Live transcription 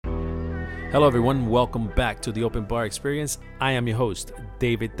Hello, everyone. Welcome back to the Open Bar Experience. I am your host,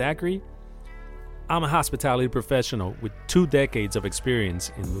 David Thackeray. I'm a hospitality professional with 2 decades of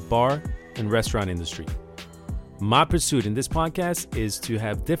experience in the bar and restaurant industry. My pursuit in this podcast is to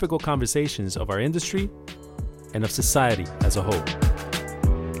have difficult conversations of our industry and of society as a whole.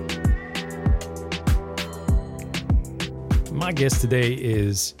 My guest today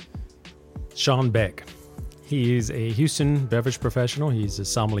is Sean Beck. He is a Houston beverage professional. He's a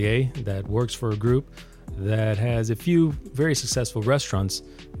sommelier that works for a group that has a few very successful restaurants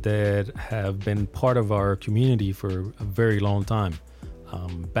that have been part of our community for a very long time.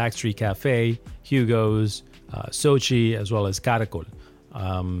 Backstreet Cafe, Hugo's, Sochi, as well as Caracol.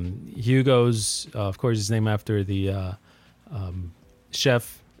 Hugo's, of course, is named after the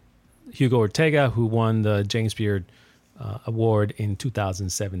chef Hugo Ortega, who won the James Beard Award in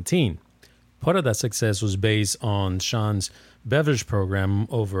 2017. Part of that success was based on Sean's beverage program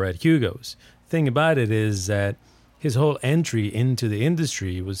over at Hugo's. Thing about it is that his whole entry into the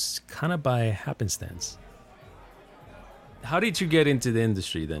industry was kind of by happenstance. How did you get into the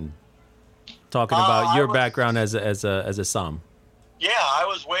industry then? Talking about your background as a som. Yeah, I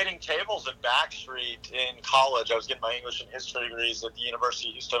was waiting tables at Backstreet in college. I was getting my English and history degrees at the University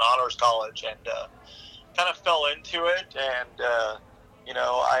of Houston Honors College, and kind of fell into it. And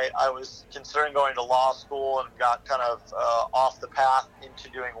I was considering going to law school and got kind of off the path into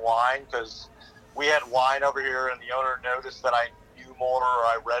doing wine because we had wine over here, and the owner noticed that I knew more, or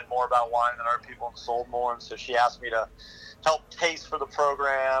I read more about wine than other people and sold more, and so she asked me to help taste for the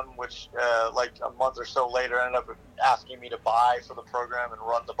program, which like a month or so later ended up asking me to buy for the program and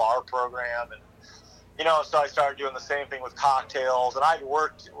run the bar program. And so I started doing the same thing with cocktails. And I'd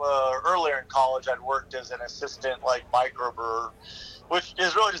worked earlier in college, I'd worked as an assistant like microbrewer, which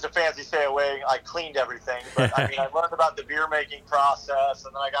is really just a fancy say away. I cleaned everything, but I learned about the beer making process,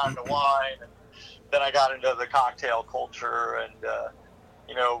 and then I got into wine, and then I got into the cocktail culture, and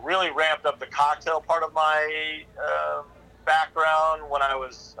really ramped up the cocktail part of my background when I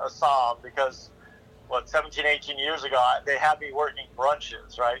was a som, because 17, 18 years ago, they had me working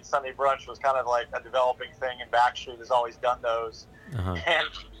brunches, right? Sunday brunch was kind of like a developing thing, and Backstreet has always done those. Uh-huh. And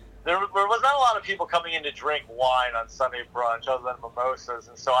there was not a lot of people coming in to drink wine on Sunday brunch other than mimosas.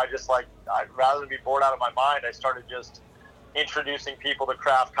 And so rather than be bored out of my mind, I started just introducing people to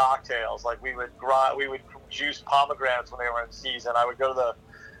craft cocktails. Like we would juice pomegranates when they were in season. I would go to the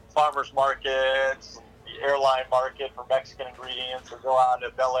farmers markets, the airline market for Mexican ingredients, or go out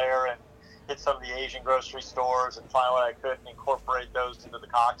to Bel Air and hit some of the Asian grocery stores and find what I could and incorporate those into the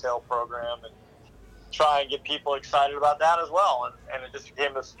cocktail program and try and get people excited about that as well. And it just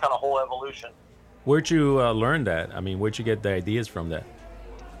became this kind of whole evolution. Where'd you learn that? Where'd you get the ideas from that?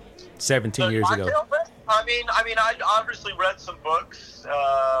 17 years ago. I'd obviously read some books, some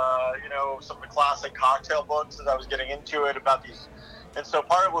of the classic cocktail books as I was getting into it about these. And so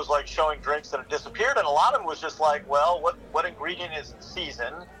part of it was like showing drinks that have disappeared, and a lot of it was just like, well, what ingredient is in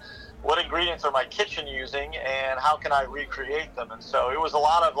season? What ingredients are my kitchen using, and how can I recreate them? And so it was a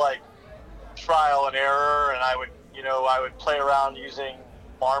lot of like trial and error, and I would play around using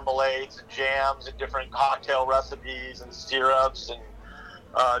marmalades and jams and different cocktail recipes and syrups and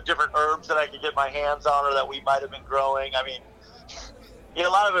different herbs that I could get my hands on or that we might have been growing. A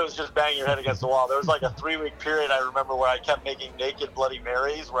lot of it was just banging your head against the wall. There was like a 3-week period I remember where I kept making naked Bloody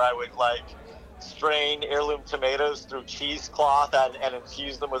Marys, where I would like strain heirloom tomatoes through cheesecloth and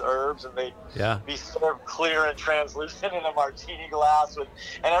infuse them with herbs, and they'd be served clear and translucent in a martini glass. And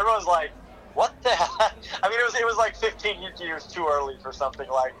everyone's like, what the heck? It was like 15 years too early for something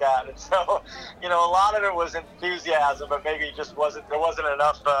like that. And so, a lot of it was enthusiasm, but maybe there wasn't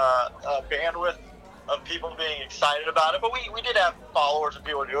enough bandwidth of people being excited about it. But we did have followers and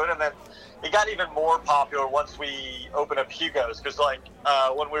people do it. And then it got even more popular once we opened up Hugo's, because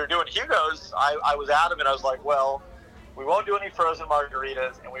when we were doing Hugo's, I was adamant. I was like, well, we won't do any frozen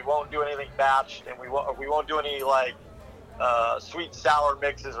margaritas, and we won't do anything batched, and we won't do any like sweet and sour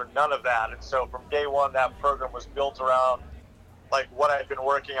mixes or none of that. And so from day one, that program was built around like what I'd been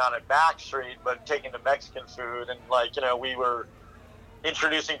working on at Backstreet, but taken to Mexican food. And we were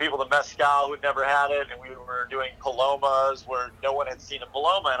introducing people to mezcal who'd never had it, and we were doing palomas where no one had seen a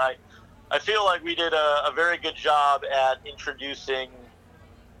paloma. And I feel like we did a very good job at introducing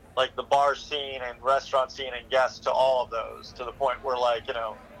like the bar scene and restaurant scene and guests to all of those, to the point where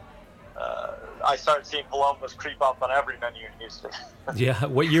I started seeing palomas creep up on every menu in Houston. Yeah,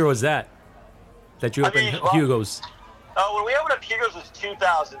 what year was that you opened Hugo's? When we opened up Hugo's was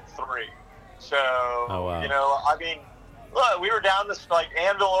 2003. So, oh, wow. Look, we were down this, like,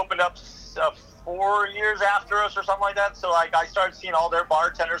 Anvil opened up 4 years after us or something like that. So like I started seeing all their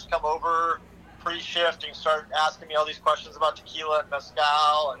bartenders come over pre-shift and start asking me all these questions about tequila and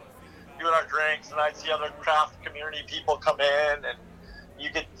mezcal and doing our drinks, and I'd see other craft community people come in, and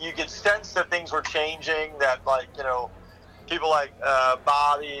you could sense that things were changing, that like, you know, people like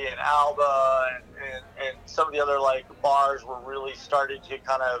Bobby and Alba and some of the other like bars were really starting to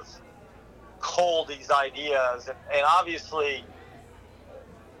kind of cull these ideas, and obviously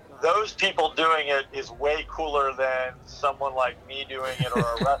those people doing it is way cooler than someone like me doing it or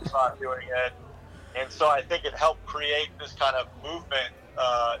a restaurant doing it. And so I think it helped create this kind of movement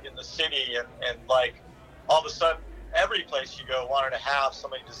in the city, and like all of a sudden every place you go wanted to have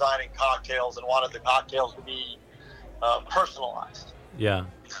somebody designing cocktails and wanted the cocktails to be personalized. Yeah.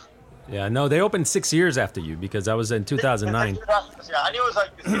 Yeah, no, they opened 6 years after you, because I was in 2009. Yeah, I knew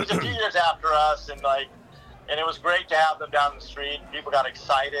it was a few years after us, and it was great to have them down the street. People got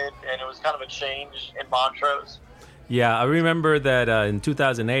excited, and it was kind of a change in Montrose. Yeah, I remember that in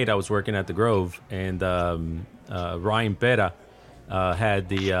 2008 I was working at the Grove, and Ryan Pera had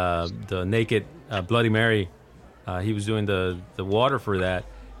the Naked Bloody Mary. He was doing the water for that,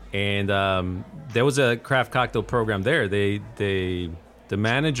 and there was a craft cocktail program there. The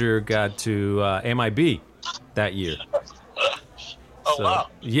manager got to MIB that year. Oh, So, wow.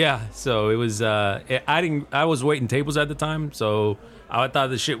 yeah, so it was. I was waiting tables at the time, so I thought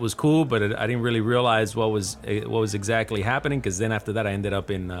the shit was cool, but I didn't really realize what was exactly happening. Because then after that, I ended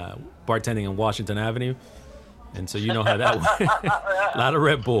up in bartending in Washington Avenue, and so you know how that went. A lot of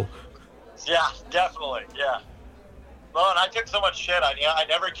Red Bull. Yeah, definitely. Yeah. Well, and I took so much shit. I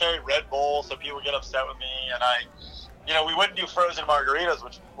never carried Red Bull, so people get upset with me, and we wouldn't do frozen margaritas,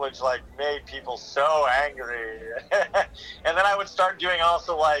 which like made people so angry. And then I would start doing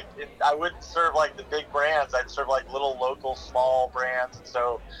also like, I wouldn't serve like the big brands. I'd serve like little local small brands. And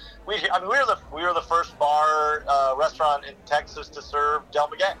so we were the first restaurant in Texas to serve Del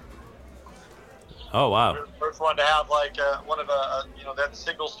Maguey. Oh wow! We were the first one to have like one of that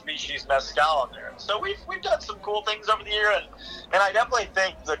single species mezcal in there. So we've done some cool things over the year, and I definitely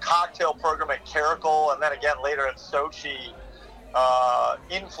think the cocktail program at Caracal, and then again later at Sochi,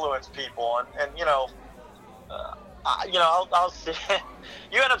 influenced people. I'll see.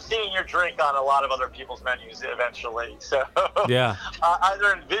 You end up seeing your drink on a lot of other people's menus eventually. So Yeah.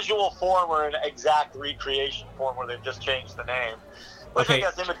 Either in visual form or in exact recreation form, where they've just changed the name. Which I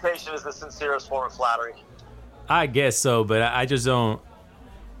guess imitation is the sincerest form of flattery. I guess so, but I just don't.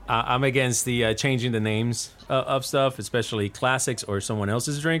 I'm against the changing the names of stuff, especially classics or someone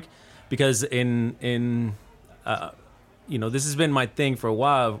else's drink, because this has been my thing for a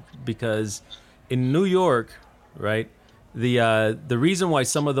while. Because in New York, right, the reason why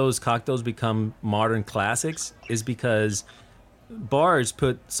some of those cocktails become modern classics is because bars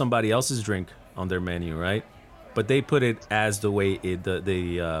put somebody else's drink on their menu, right? But they put it as the way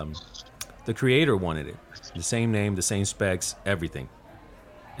the creator wanted it. The same name, the same specs, everything.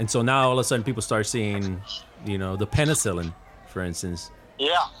 And so now all of a sudden people start seeing, the penicillin, for instance,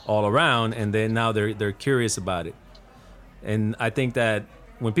 all around, and then now they're curious about it. And I think that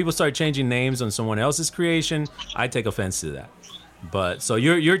when people start changing names on someone else's creation, I take offense to that. But so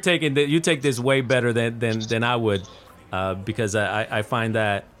you take this way better than I would, because I find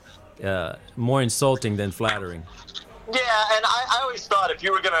that more insulting than flattering. Yeah, and I always thought if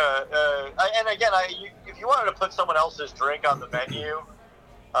you were gonna, if you wanted to put someone else's drink on the menu,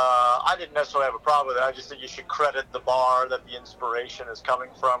 I didn't necessarily have a problem with it. I just think you should credit the bar that the inspiration is coming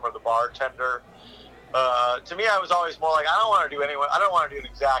from, or the bartender. To me, I was always more like, I don't want to do an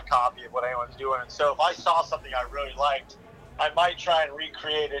exact copy of what anyone's doing. And so if I saw something I really liked, I might try and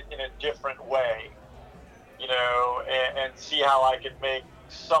recreate it in a different way, and see how I could make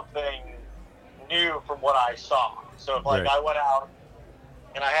something new from what I saw. So if I went out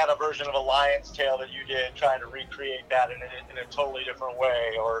and I had a version of a lion's tail that you did, trying to recreate that in a totally different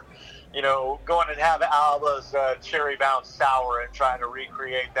way, or going and have Alba's cherry bounce sour and trying to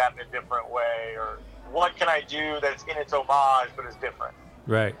recreate that in a different way, or what can I do that's in its homage but is different.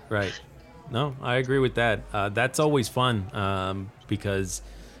 Right. No, I agree with that. That's always fun, because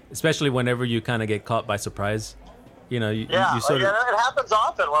especially whenever you kind of get caught by surprise. You sort of... it happens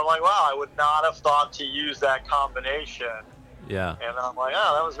often where I'm like, wow, I would not have thought to use that combination. Yeah. And I'm like,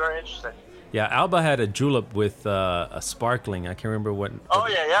 oh, that was very interesting. Yeah, Alba had a julep with a sparkling. I can't remember what... Oh,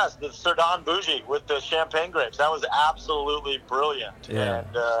 yes, the Sardon Bougie with the champagne grapes. That was absolutely brilliant. Yeah.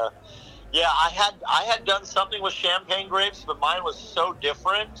 And, I had done something with champagne grapes, but mine was so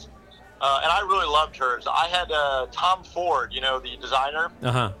different. And I really loved hers. I had Tom Ford, the designer.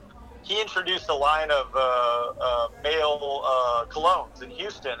 Uh-huh. he introduced a line of male colognes in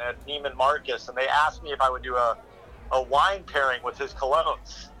Houston at Neiman Marcus, and they asked me if I would do a wine pairing with his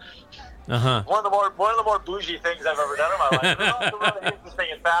colognes. Uh-huh. One of the more bougie things I've ever done in my life. It was also really interesting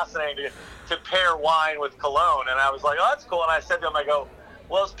and fascinating to pair wine with cologne. And I was like, oh, that's cool. And I said to him, I go,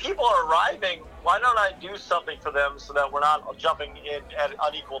 well, as people are arriving, why don't I do something for them so that we're not jumping in at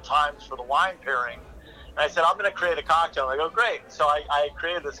unequal times for the wine pairing? And I said, I'm going to create a cocktail. And I go, great. So I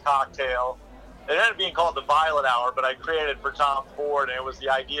created this cocktail. It ended up being called the Violet Hour, but I created it for Tom Ford. And it was the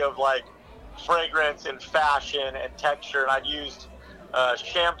idea of like fragrance and fashion and texture. And I'd used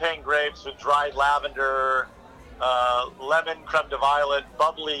champagne grapes with dried lavender, lemon, creme de violet,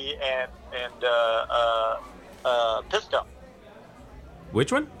 bubbly, and pisco.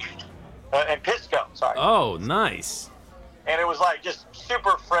 Which one? And pisco, sorry. Oh, nice. And it was like just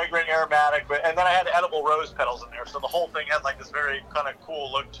super fragrant, aromatic, and then I had edible rose petals in there, so the whole thing had like this very kind of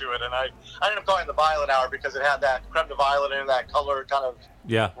cool look to it. And I ended up calling it the Violet Hour because it had that creme de violet and that color kind of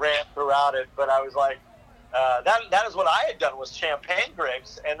ran throughout it. But I was like, that is what I had done, was champagne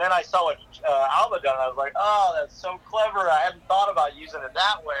grapes, and then I saw what Alba done, and I was like, oh, that's so clever. I hadn't thought about using it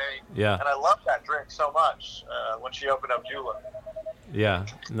that way. Yeah. And I loved that drink so much when she opened up Jula. Yeah,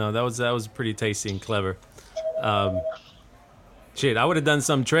 no, that was pretty tasty and clever. Shit, I would have done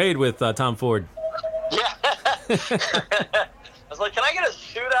some trade with Tom Ford. Yeah. I was like, can I get a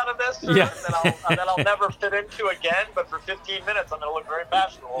suit out of this? Yeah. And then I'll never fit into again, but for 15 minutes I'm going to look very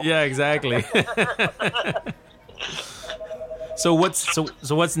fashionable. Yeah, exactly. So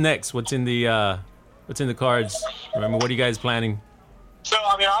what's next? What's in the cards? Remember, what are you guys planning? So,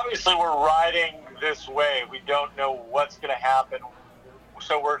 I mean, obviously we're riding this wave. We don't know what's going to happen.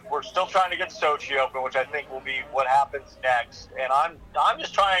 So we're still trying to get Sochi open, which I think will be what happens next. And I'm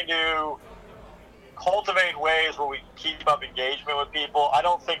just trying to cultivate ways where we keep up engagement with people. I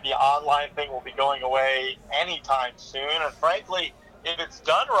don't think the online thing will be going away anytime soon. And frankly, if it's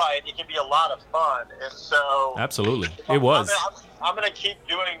done right, it can be a lot of fun. And so absolutely, it was. I'm going to keep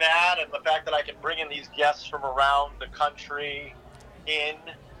doing that, and the fact that I can bring in these guests from around the country in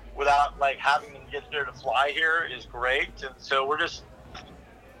without like having them get there to fly here is great. And so we're just,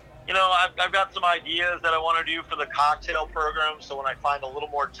 you know, I've got some ideas that I want to do for the cocktail program. So when I find a little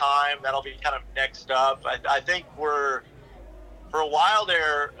more time, that'll be kind of next up. I think for a while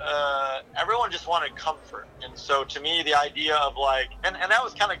there, everyone just wanted comfort. And so to me, the idea of like, and that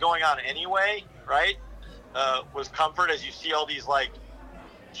was kind of going on anyway, right? Was comfort, as you see all these like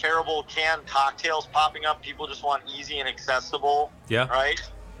terrible canned cocktails popping up. People just want easy and accessible. Yeah. Right?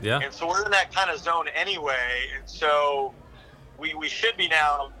 Yeah. And so we're in that kind of zone anyway. And so we should be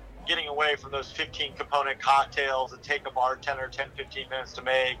now getting away from those 15 component cocktails that take a bartender 10, 15 minutes to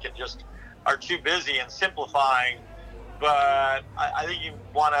make and just are too busy, and simplifying. But I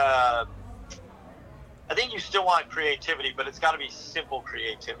think you still want creativity, but it's got to be simple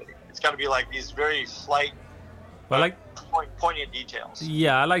creativity. It's got to be like these very slight, poignant details.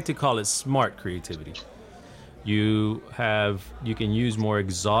 Yeah, I like to call it smart creativity. You can use more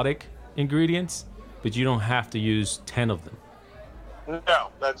exotic ingredients, but you don't have to use 10 of them. No,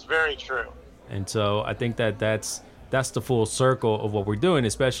 that's very true. And so I think that's the full circle of what we're doing,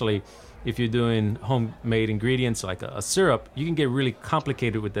 especially if you're doing homemade ingredients like a syrup. You can get really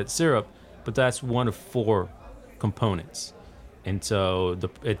complicated with that syrup, but that's one of 4 components. And so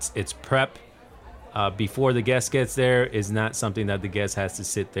it's prep before the guest gets there is not something that the guest has to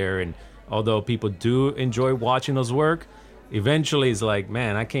sit there. And although people do enjoy watching us work, eventually it's like,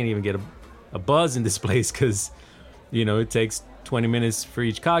 man, I can't even get a buzz in this place because, you know, it takes 20 minutes for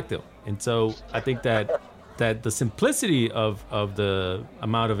each cocktail. And so I think that the simplicity of the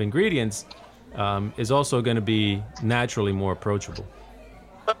amount of ingredients is also going to be naturally more approachable.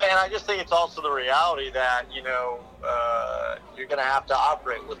 And I just think it's also the reality that, you know, you're going to have to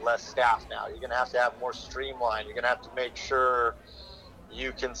operate with less staff now. You're going to have more streamlined. You're going to have to make sure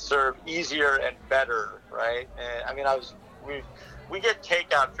you can serve easier and better, right? And I mean, we get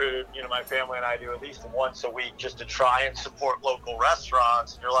takeout food, you know, my family and I do at least once a week just to try and support local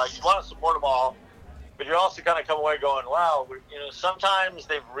restaurants. And you're like, you want to support them all, but you're also kind of come away going, wow, you know, sometimes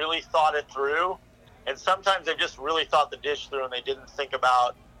they've really thought it through, and sometimes they've just really thought the dish through and they didn't think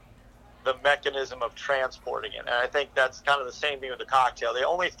about the mechanism of transporting it. And I think that's kind of the same thing with the cocktail. They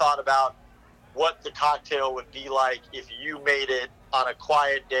only thought about what the cocktail would be like if you made it on a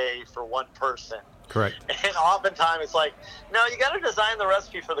quiet day for one person. Correct. And oftentimes it's like, no, you got to design the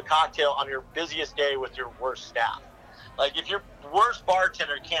recipe for the cocktail on your busiest day with your worst staff. Like if your worst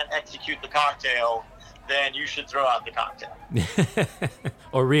bartender can't execute the cocktail, then you should throw out the cocktail.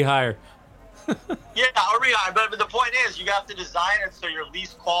 Or rehire. Yeah, but the point is, you have to design it so your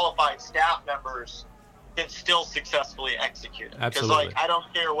least qualified staff members can still successfully execute it. Because, Absolutely. I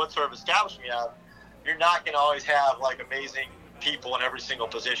don't care what sort of establishment you have, you're not going to always have, amazing people in every single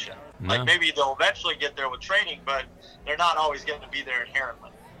position. No. Maybe they'll eventually get there with training, but they're not always going to be there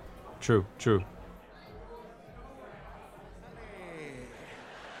inherently. True.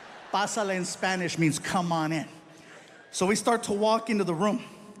 Pásale in Spanish means come on in. So we start to walk into the room.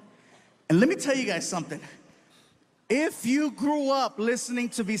 And let me tell you guys something. If you grew up listening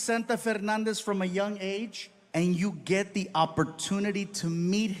to Vicente Fernandez from a young age and you get the opportunity to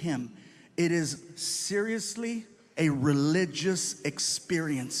meet him, it is seriously a religious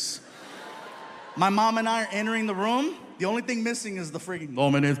experience. My mom and I are entering the room. The only thing missing is the freaking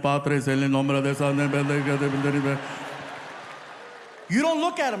Dominus Patris en el nombre de San. You don't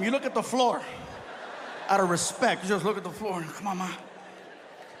look at him, you look at the floor. Out of respect, you just look at the floor. Come on, Ma.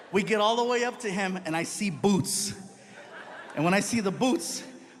 We get all the way up to him, and I see boots. And when I see the boots,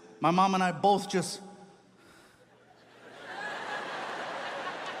 my mom and I both just...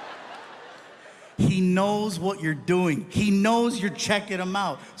 He knows what you're doing. He knows you're checking him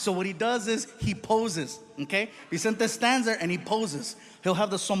out. So what he does is he poses, okay? Vicente stands there and he poses. He'll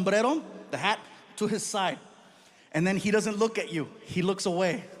have the sombrero, the hat, to his side. And then he doesn't look at you. He looks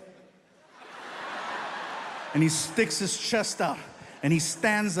away. And he sticks his chest out. And he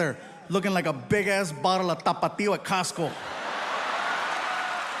stands there looking like a big-ass bottle of Tapatio at Costco.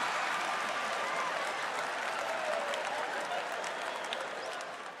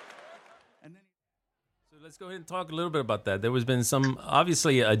 So let's go ahead and talk a little bit about that. There has been some,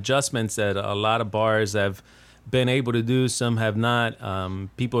 obviously, adjustments that a lot of bars have been able to do. Some have not.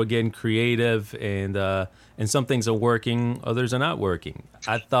 People are getting creative, and some things are working, others are not working.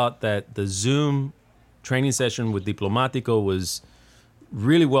 I thought that the Zoom training session with Diplomatico was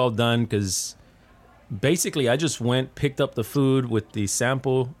really well done, because basically I just picked up the food with the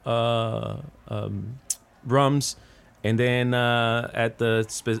sample rums, and then at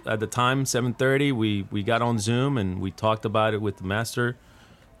the time 7:30 we got on Zoom and we talked about it with the master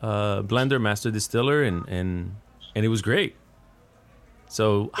blender, master distiller, and it was great.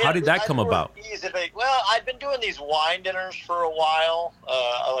 So how did that come about? Well, I've been doing these wine dinners for a while.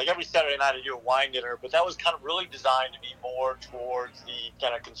 Every Saturday night I do a wine dinner, but that was kind of really designed to be more towards the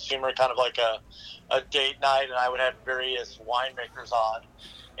kind of consumer, kind of like a date night, and I would have various winemakers on.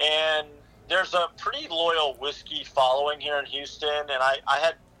 And there's a pretty loyal whiskey following here in Houston, and I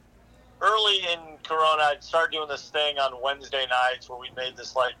had early in Corona, I'd started doing this thing on Wednesday nights where we made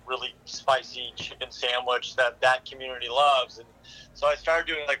this really spicy chicken sandwich that community loves. And so I started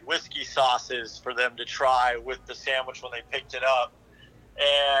doing whiskey sauces for them to try with the sandwich when they picked it up.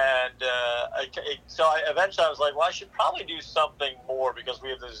 And eventually I was like, well, I should probably do something more, because we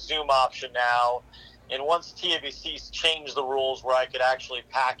have the Zoom option now. And once TABC's changed the rules where I could actually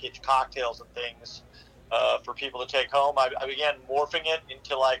package cocktails and things for people to take home, I began morphing it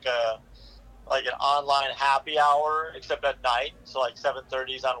into an online happy hour, except at night. So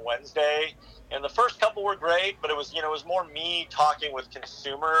 7:30s on Wednesday. And the first couple were great, but it was more me talking with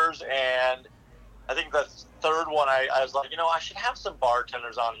consumers. And I think the third one, I was like, I should have some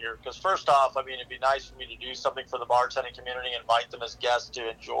bartenders on here, because first off, it'd be nice for me to do something for the bartending community, invite them as guests to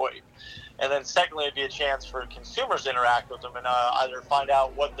enjoy. And then secondly, it'd be a chance for consumers to interact with them and either find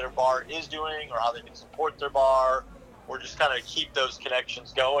out what their bar is doing or how they can support their bar, or just kind of keep those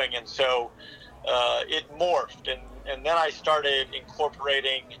connections going. And so it morphed. And then I started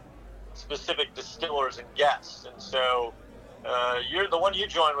incorporating specific distillers and guests. And so the one you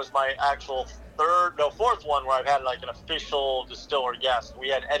joined was my actual fourth one, where I've had an official distiller guest. We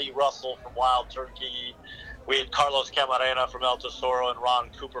had Eddie Russell from Wild Turkey. We had Carlos Camarena from El Tesoro and Ron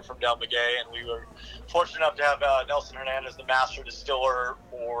Cooper from Del Maguey. And we were fortunate enough to have Nelson Hernandez, the master distiller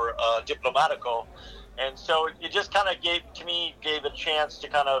for Diplomatico. And so it just kind of gave a chance to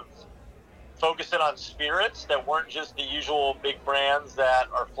kind of focus in on spirits that weren't just the usual big brands that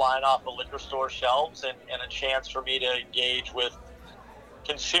are flying off the liquor store shelves, and a chance for me to engage with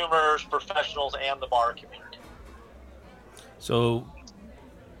consumers, professionals, and the bar community. So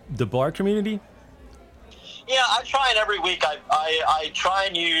the bar community? Yeah, I try and every week I try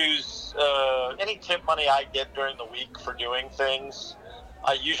and use any tip money I get during the week for doing things.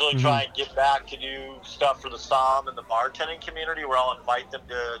 I usually try and give back to do stuff for the SOM and the bartending community, where I'll invite them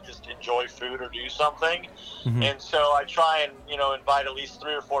to just enjoy food or do something. And so I try and, invite at least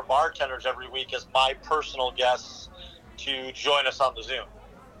 3 or 4 bartenders every week as my personal guests to join us on the Zoom.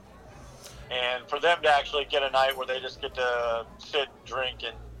 And for them to actually get a night where they just get to sit, drink,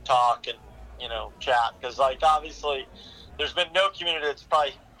 and talk and, chat. Because, obviously, there's been no community that's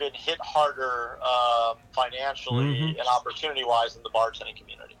probably been hit harder financially and opportunity-wise than the bartending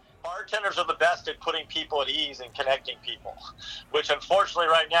community. Bartenders are the best at putting people at ease and connecting people, which unfortunately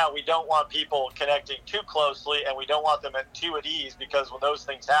right now we don't want people connecting too closely, and we don't want them too at ease, because when those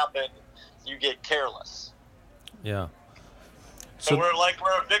things happen, you get careless. Yeah. So we're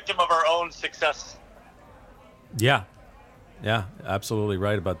a victim of our own success. Yeah. Yeah, absolutely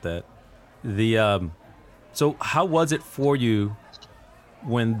right about that. So how was it for you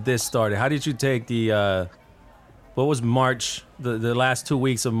when this started? How did you take what was March, the last 2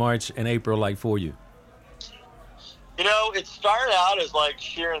 weeks of March and April like for you? It started out as like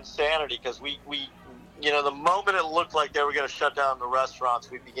sheer insanity, because we the moment it looked like they were going to shut down the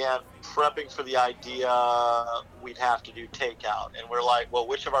restaurants, we began prepping for the idea we'd have to do takeout. And we're like, well,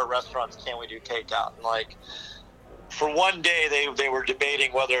 which of our restaurants can we do takeout? And like, for one day, they were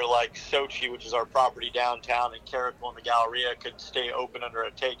debating whether like Sochi, which is our property downtown, and Carrickville and the Galleria could stay open under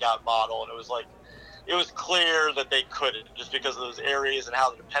a takeout model. And it was clear that they couldn't, just because of those areas and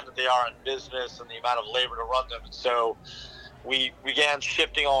how dependent they are on business and the amount of labor to run them. So we began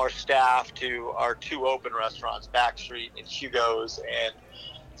shifting all our staff to our 2 open restaurants, Backstreet and Hugo's, and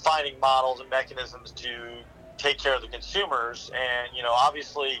finding models and mechanisms to take care of the consumers. And,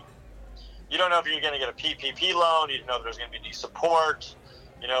 obviously, you don't know if you're going to get a PPP loan. You don't know if there's going to be any support.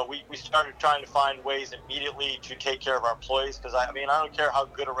 We started trying to find ways immediately to take care of our employees, because, I don't care how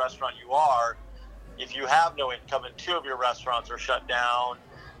good a restaurant you are. If you have no income and 2 of your restaurants are shut down,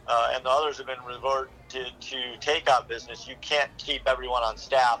 and the others have been reverted to takeout business, you can't keep everyone on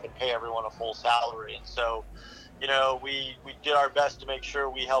staff and pay everyone a full salary. And so, we did our best to make sure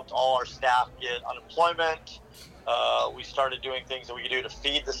we helped all our staff get unemployment. We started doing things that we could do to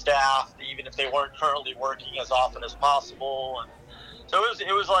feed the staff, even if they weren't currently working, as often as possible. And so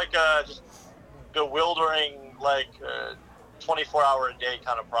it was like just bewildering, like 24-hour a day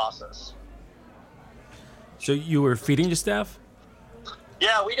kind of process. So you were feeding your staff?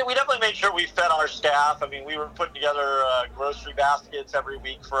 Yeah, we definitely made sure we fed our staff. We were putting together grocery baskets every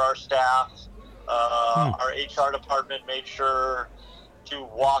week for our staff. Our HR department made sure to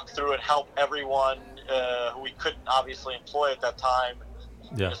walk through and help everyone who we couldn't obviously employ at that time,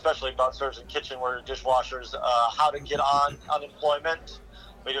 especially bussers and kitchenware dishwashers, how to get on unemployment.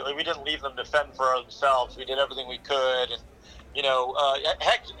 We didn't leave them to fend for themselves. We did everything we could. And,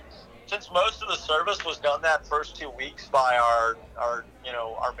 heck, since most of the service was done that first 2 weeks by our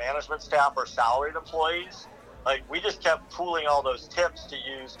management staff, our salaried employees, like, we just kept pooling all those tips to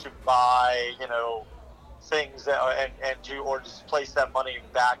use to buy, things that, or just place that money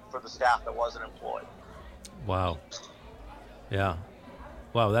back for the staff that wasn't employed. Wow. Yeah.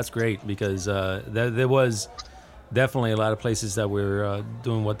 Wow, that's great, because there was definitely a lot of places that were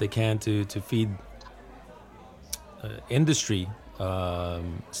doing what they can to feed industry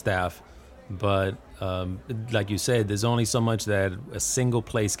staff, but like you said, there's only so much that a single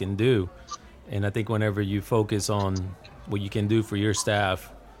place can do. And I think whenever you focus on what you can do for your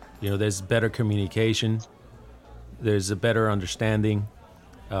staff, there's better communication, there's a better understanding.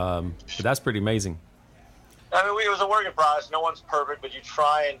 But that's pretty amazing. It was a work in progress. No one's perfect, but you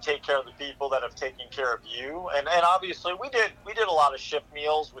try and take care of the people that have taken care of you. And obviously we did a lot of shift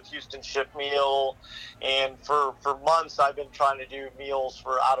meals with Houston Shift Meal. And for months I've been trying to do meals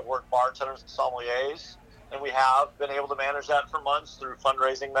for out-of-work bartenders and sommeliers. And we have been able to manage that for months through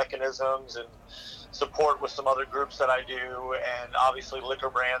fundraising mechanisms and support with some other groups that I do, and obviously liquor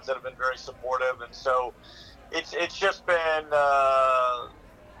brands that have been very supportive. And so it's just been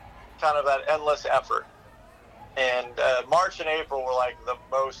kind of that endless effort. And March and April were like the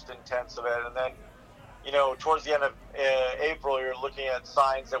most intense of it. And then, towards the end of April, you're looking at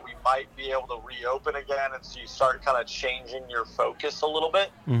signs that we might be able to reopen again. And so you start kind of changing your focus a little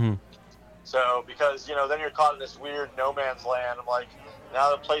bit. Mm-hmm. So, because, then you're caught in this weird no man's land. I'm like,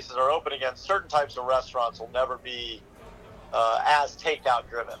 now that places are open again, certain types of restaurants will never be as takeout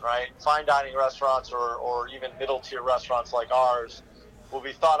driven, right? Fine dining restaurants or even middle tier restaurants like ours will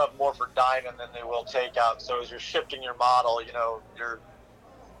be thought of more for dine-in than they will takeout. So as you're shifting your model,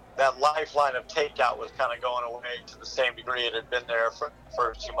 that lifeline of takeout was kind of going away to the same degree it had been there for the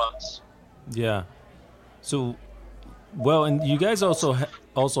first 2 months. Yeah. So, well, and you guys also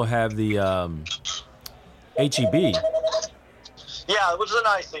have the HEB. Yeah, which is a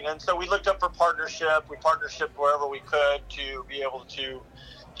nice thing. And so we looked up for partnership. We partnershiped wherever we could to be able to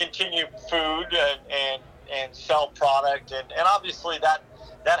continue food and sell product. And obviously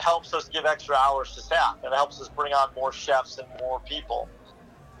that helps us give extra hours to staff. It helps us bring on more chefs and more people.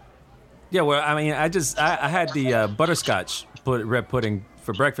 Yeah, well, I had the butterscotch red pudding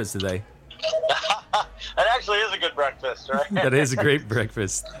for breakfast today. And actually is a good breakfast, right? That is a great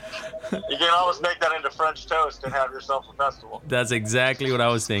breakfast. You can almost make that into French toast and have yourself a festival. That's exactly what I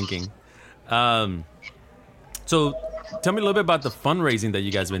was thinking. So tell me a little bit about the fundraising that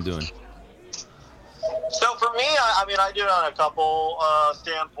you guys have been doing. So for me, I do it on a couple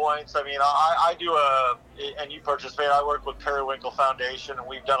standpoints. I do and you participate. I work with Periwinkle Foundation, and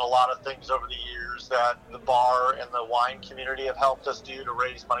we've done a lot of things over the years that the bar and the wine community have helped us do to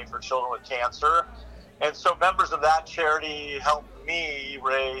raise money for children with cancer. And so members of that charity help me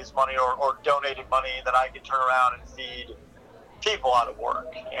raise money or donated money that I can turn around and feed people out of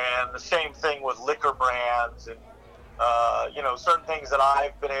work. And the same thing with liquor brands and certain things that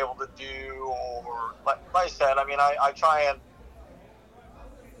I've been able to do, or like I said, I try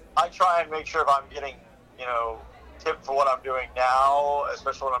and make sure if I'm getting, tipped for what I'm doing now,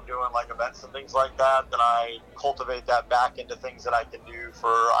 especially when I'm doing like events and things like that, that I cultivate that back into things that I can do for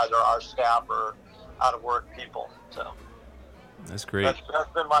either our staff or out of work people. So that's great.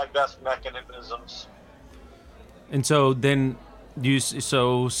 That's been my best mechanisms. And so then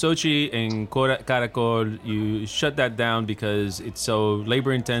Sochi and Caracol, you shut that down because it's so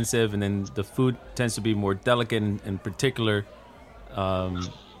labor intensive, and then the food tends to be more delicate and particular.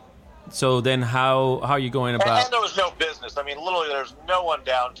 So then how are you going about? And there was no business. Literally there's no one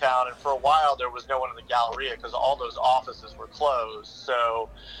downtown, and for a while there was no one in the Galleria because all those offices were closed. So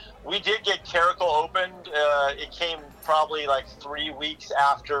we did get Caracol opened. It came probably like 3 weeks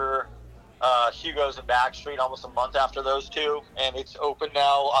after Hugo's and Back Street, almost a month after those two, and it's open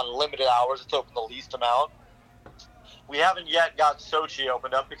now on limited hours. It's open the least amount. We haven't yet got Sochi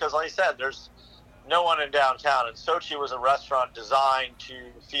opened up because, like I said, there's no one in downtown, and Sochi was a restaurant designed to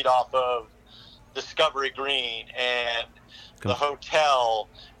feed off of Discovery Green and the hotel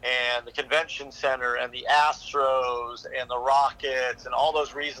and the convention center and the Astros and the Rockets and all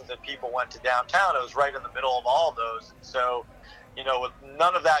those reasons that people went to downtown. It was right in the middle of all of those. And so, with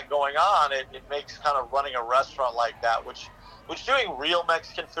none of that going on, it makes kind of running a restaurant like that, which doing real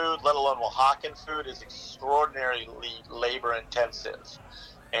Mexican food, let alone Oaxacan food, is extraordinarily labor intensive.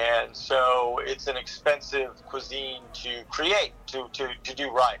 And so it's an expensive cuisine to create, to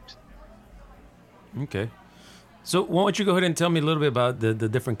do right. Okay. So why don't you go ahead and tell me a little bit about the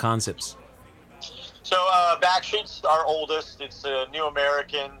different concepts? So Backstreet's our oldest. It's a new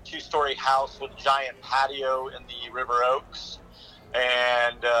American 2-story house with a giant patio in the River Oaks.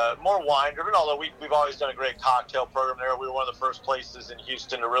 And more wine driven, although we've always done a great cocktail program there. We were one of the first places in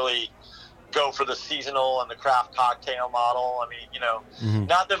Houston to really go for the seasonal and the craft cocktail model.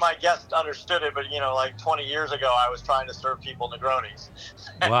 Not that my guests understood it, but like 20 years ago, I was trying to serve people Negronis.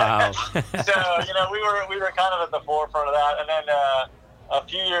 Wow. So we were kind of at the forefront of that. And then a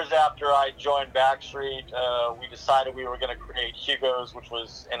few years after I joined Backstreet, we decided we were going to create Hugo's, which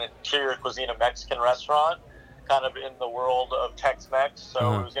was an interior cuisine, a Mexican restaurant, kind of in the world of Tex-Mex. So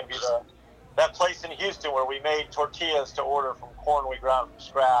it was going to be that place in Houston where we made tortillas to order from corn we ground from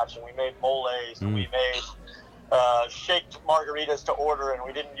scratch, and we made moles, and we made shaked margaritas to order, and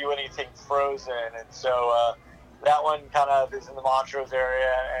we didn't do anything frozen. And so that one kind of is in the Montrose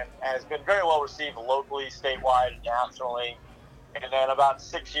area and has been very well received locally, statewide, and nationally. And then about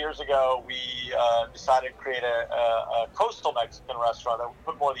 6 years ago, we decided to create a coastal Mexican restaurant that would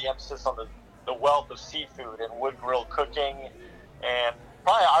put more of the emphasis on the wealth of seafood and wood grill cooking. And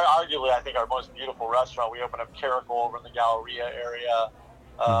probably, arguably, I think our most beautiful restaurant. We opened up Caracol over in the Galleria area,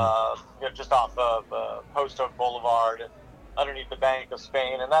 just off of Post Oak Boulevard and underneath the Bank of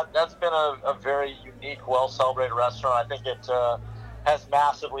Spain. And that's been a very unique, well-celebrated restaurant. I think it has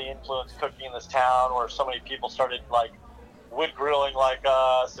massively influenced cooking in this town, where so many people started wood grilling like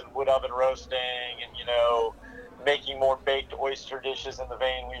us and wood oven roasting and, making more baked oyster dishes in the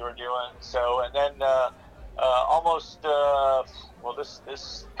vein we were doing. So, and then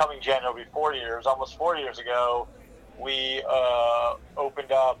this coming January will be 4 years, almost 4 years ago, we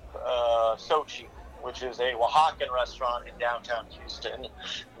opened up Sochi, which is a Oaxacan restaurant in downtown Houston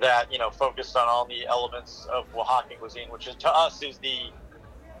that, focused on all the elements of Oaxacan cuisine, which is, to us, is the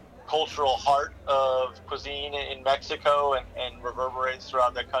cultural heart of cuisine in Mexico and reverberates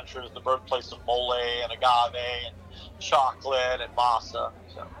throughout the country as the birthplace of mole and agave and chocolate and masa.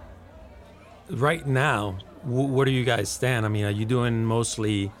 So. Right now, where do you guys stand? Are you doing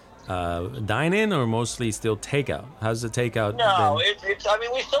mostly dine-in or mostly still takeout? How's the takeout? No,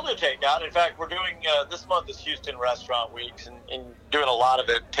 we still do takeout. In fact, we're doing, this month is Houston Restaurant Weeks and doing a lot of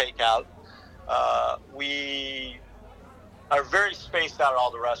it takeout. We are very spaced out at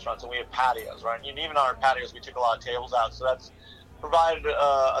all the restaurants, and we have patios, right? And even on our patios, we took a lot of tables out, so that's provided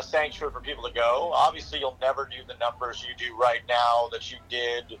a sanctuary for people to go. Obviously, you'll never do the numbers you do right now that you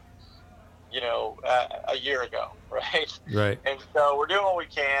did a year ago, right? Right. And so we're doing what we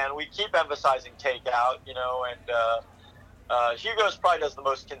can. We keep emphasizing takeout, and Hugo's probably does the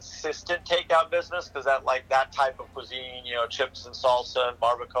most consistent takeout business because that type of cuisine, chips and salsa and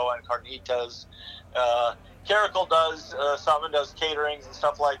barbacoa and carnitas. Caracal does some and does caterings and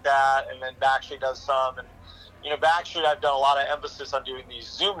stuff like that, and then Backstreet does some. And Backstreet, I've done a lot of emphasis on doing these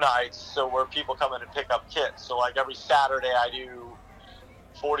Zoom nights, so where people come in and pick up kits. So like every Saturday, I do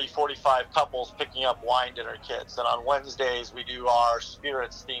 45 couples picking up wine dinner kits, and on Wednesdays we do our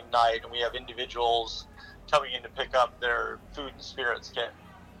spirits themed night, and we have individuals coming in to pick up their food and spirits kit.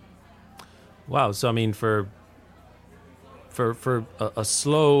 Wow. So I mean, for a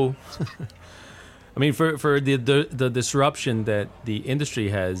slow, I mean, for the disruption that the industry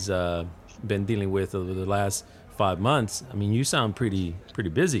has been dealing with over the last 5 months, I mean, you sound pretty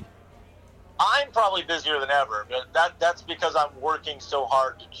busy. I'm probably busier than ever, but that's because I'm working so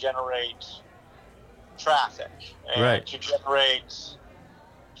hard to generate traffic and to generate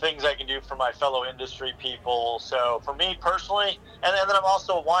things I can do for my fellow industry people. So for me personally, and then I'm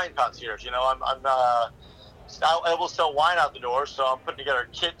also a wine concierge. I will sell wine out the door, so I'm putting together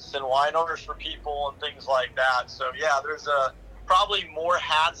kits and wine orders for people and things like that. So yeah, there's probably more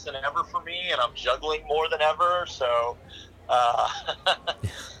hats than ever for me, and I'm juggling more than ever. So,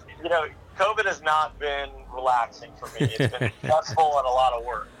 COVID has not been relaxing for me. It's been stressful and a lot of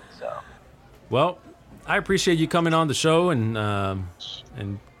work. So, well, I appreciate you coming on the show and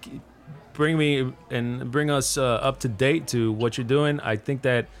bring us up to date to what you're doing. I think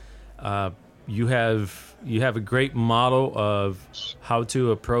that you have a great model of how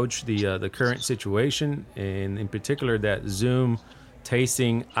to approach the current situation, and in particular that Zoom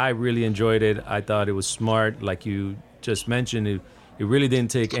tasting. I really enjoyed it. I thought it was smart, like you just mentioned. It really didn't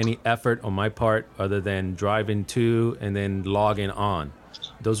take any effort on my part other than driving to and then logging on.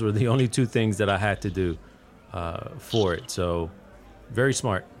 Those were the only two things that I had to do for it. So very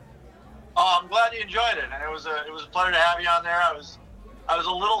smart. Oh, I'm glad you enjoyed it, and it was a pleasure to have you on there. I was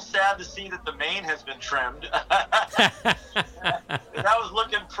a little sad to see that the mane has been trimmed. That was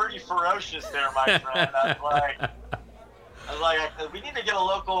looking pretty ferocious there, my friend. I was like, we need to get a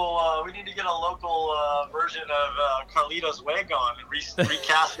local version of Carlito's wig on and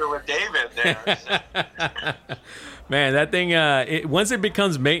recast her with David there. Man, that thing, once it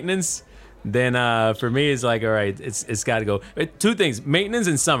becomes maintenance, then for me it's like, all right, it's got to go. Two things: maintenance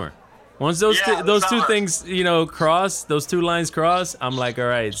and summer. Once those two things, cross, those two lines cross, I'm like, all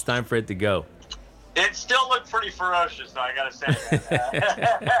right, it's time for it to go. It still looked pretty ferocious, though, I gotta say.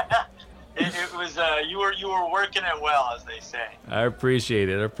 It was you were working it well, as they say. I appreciate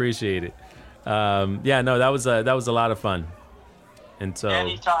it. That was a lot of fun. And so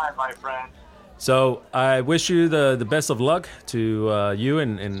anytime, my friend. So I wish you the best of luck to you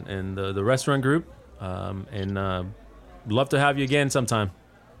and the restaurant group, and love to have you again sometime.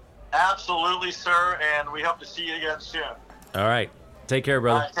 Absolutely, sir, and we hope to see you again soon. All right. Take care,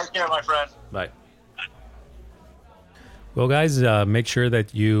 brother. All right, take care, my friend. Bye. Well, guys, make sure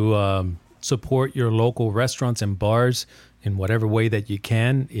that you support your local restaurants and bars in whatever way that you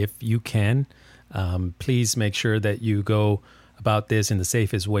can, if you can. Please make sure that you go about this in the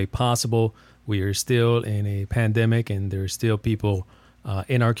safest way possible. We are still in a pandemic, and there are still people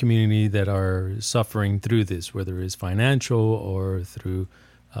in our community that are suffering through this, whether it's financial or through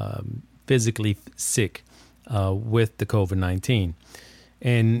physically sick with the COVID-19.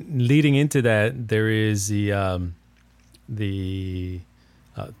 And leading into that, there is the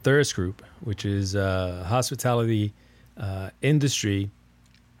Thirst Group, which is a hospitality industry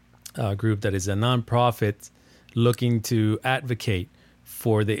group that is a nonprofit looking to advocate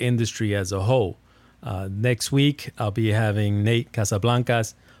for the industry as a whole. Next week, I'll be having Nate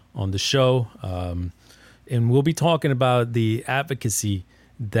Casablancas on the show, and we'll be talking about the advocacy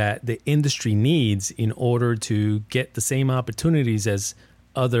that the industry needs in order to get the same opportunities as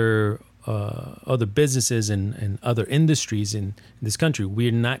other businesses and other industries in this country.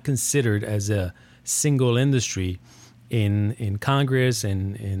 We're not considered as a single industry in Congress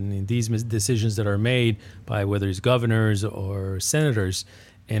and in these decisions that are made by whether it's governors or senators.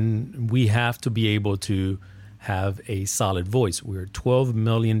 And we have to be able to have a solid voice. We're 12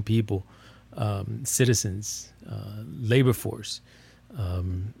 million people, citizens, labor force,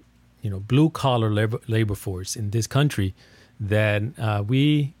 blue collar labor force in this country, that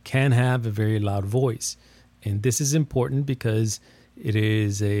we can have a very loud voice. And this is important because it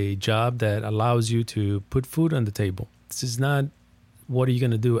is a job that allows you to put food on the table. This is not what are you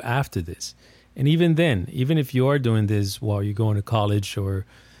going to do after this. And even then, even if you are doing this while you're going to college or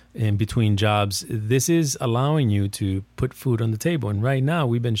in between jobs, this is allowing you to put food on the table. And right now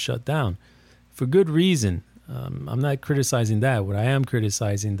we've been shut down. for good reason. I'm not criticizing that. What I am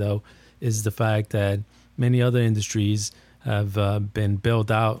criticizing, though, is the fact that many other industries have been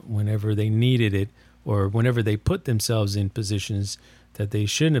bailed out whenever they needed it, or whenever they put themselves in positions that they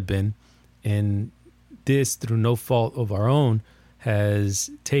shouldn't have been. And this, through no fault of our own, has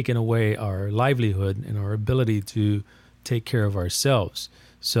taken away our livelihood and our ability to take care of ourselves.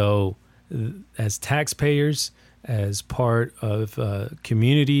 So as taxpayers, as part of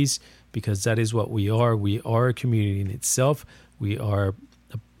communities, because that is what we are a community in itself. We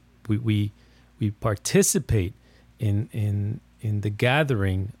participate in the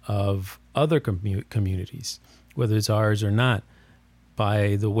gathering of other communities, whether it's ours or not,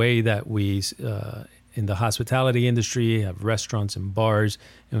 by the way that we in the hospitality industry have restaurants and bars,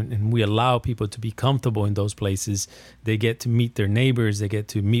 and we allow people to be comfortable in those places. They get to meet their neighbors, they get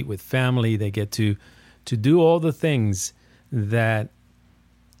to meet with family, they get to do all the things that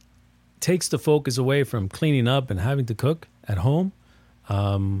takes the focus away from cleaning up and having to cook at home.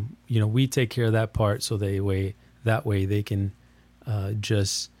 We take care of that part, so that way they can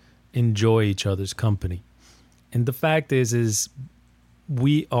just enjoy each other's company. And the fact is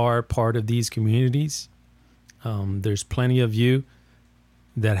we are part of these communities. There's plenty of you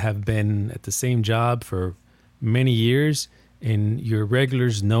that have been at the same job for many years, and your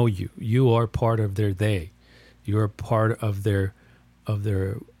regulars know you. You are part of their day. You're part of their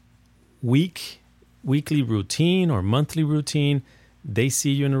weekly routine or monthly routine. They see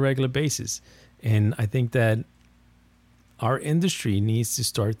you on a regular basis. And I think that our industry needs to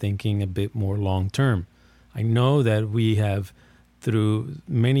start thinking a bit more long term. I know that we have, through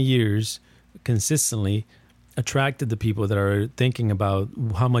many years, consistently attracted the people that are thinking about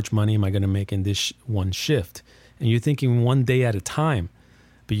how much money am I going to make in this one shift. And you're thinking one day at a time.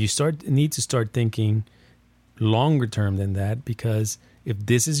 But you need to start thinking longer term than that, because if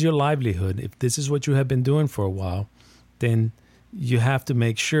this is your livelihood, if this is what you have been doing for a while, then you have to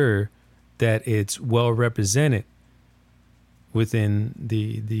make sure that it's well represented within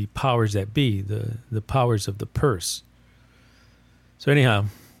the powers that be, the powers of the purse. So anyhow,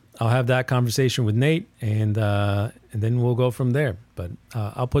 I'll have that conversation with Nate, and then we'll go from there. But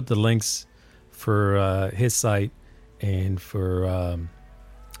I'll put the links for his site and for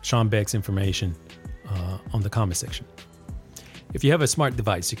Sean Beck's information on the comment section. If you have a smart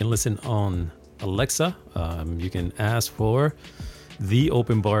device, you can listen on Alexa. You can ask for the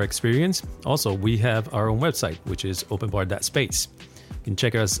Open Bar Experience. Also, we have our own website, which is openbar.space. You can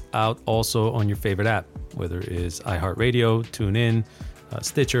check us out also on your favorite app, whether it is iHeartRadio, TuneIn,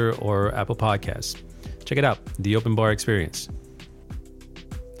 Stitcher, or Apple Podcasts. Check it out, the Open Bar Experience.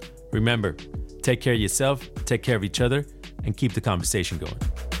 Remember, take care of yourself, take care of each other, and keep the conversation going.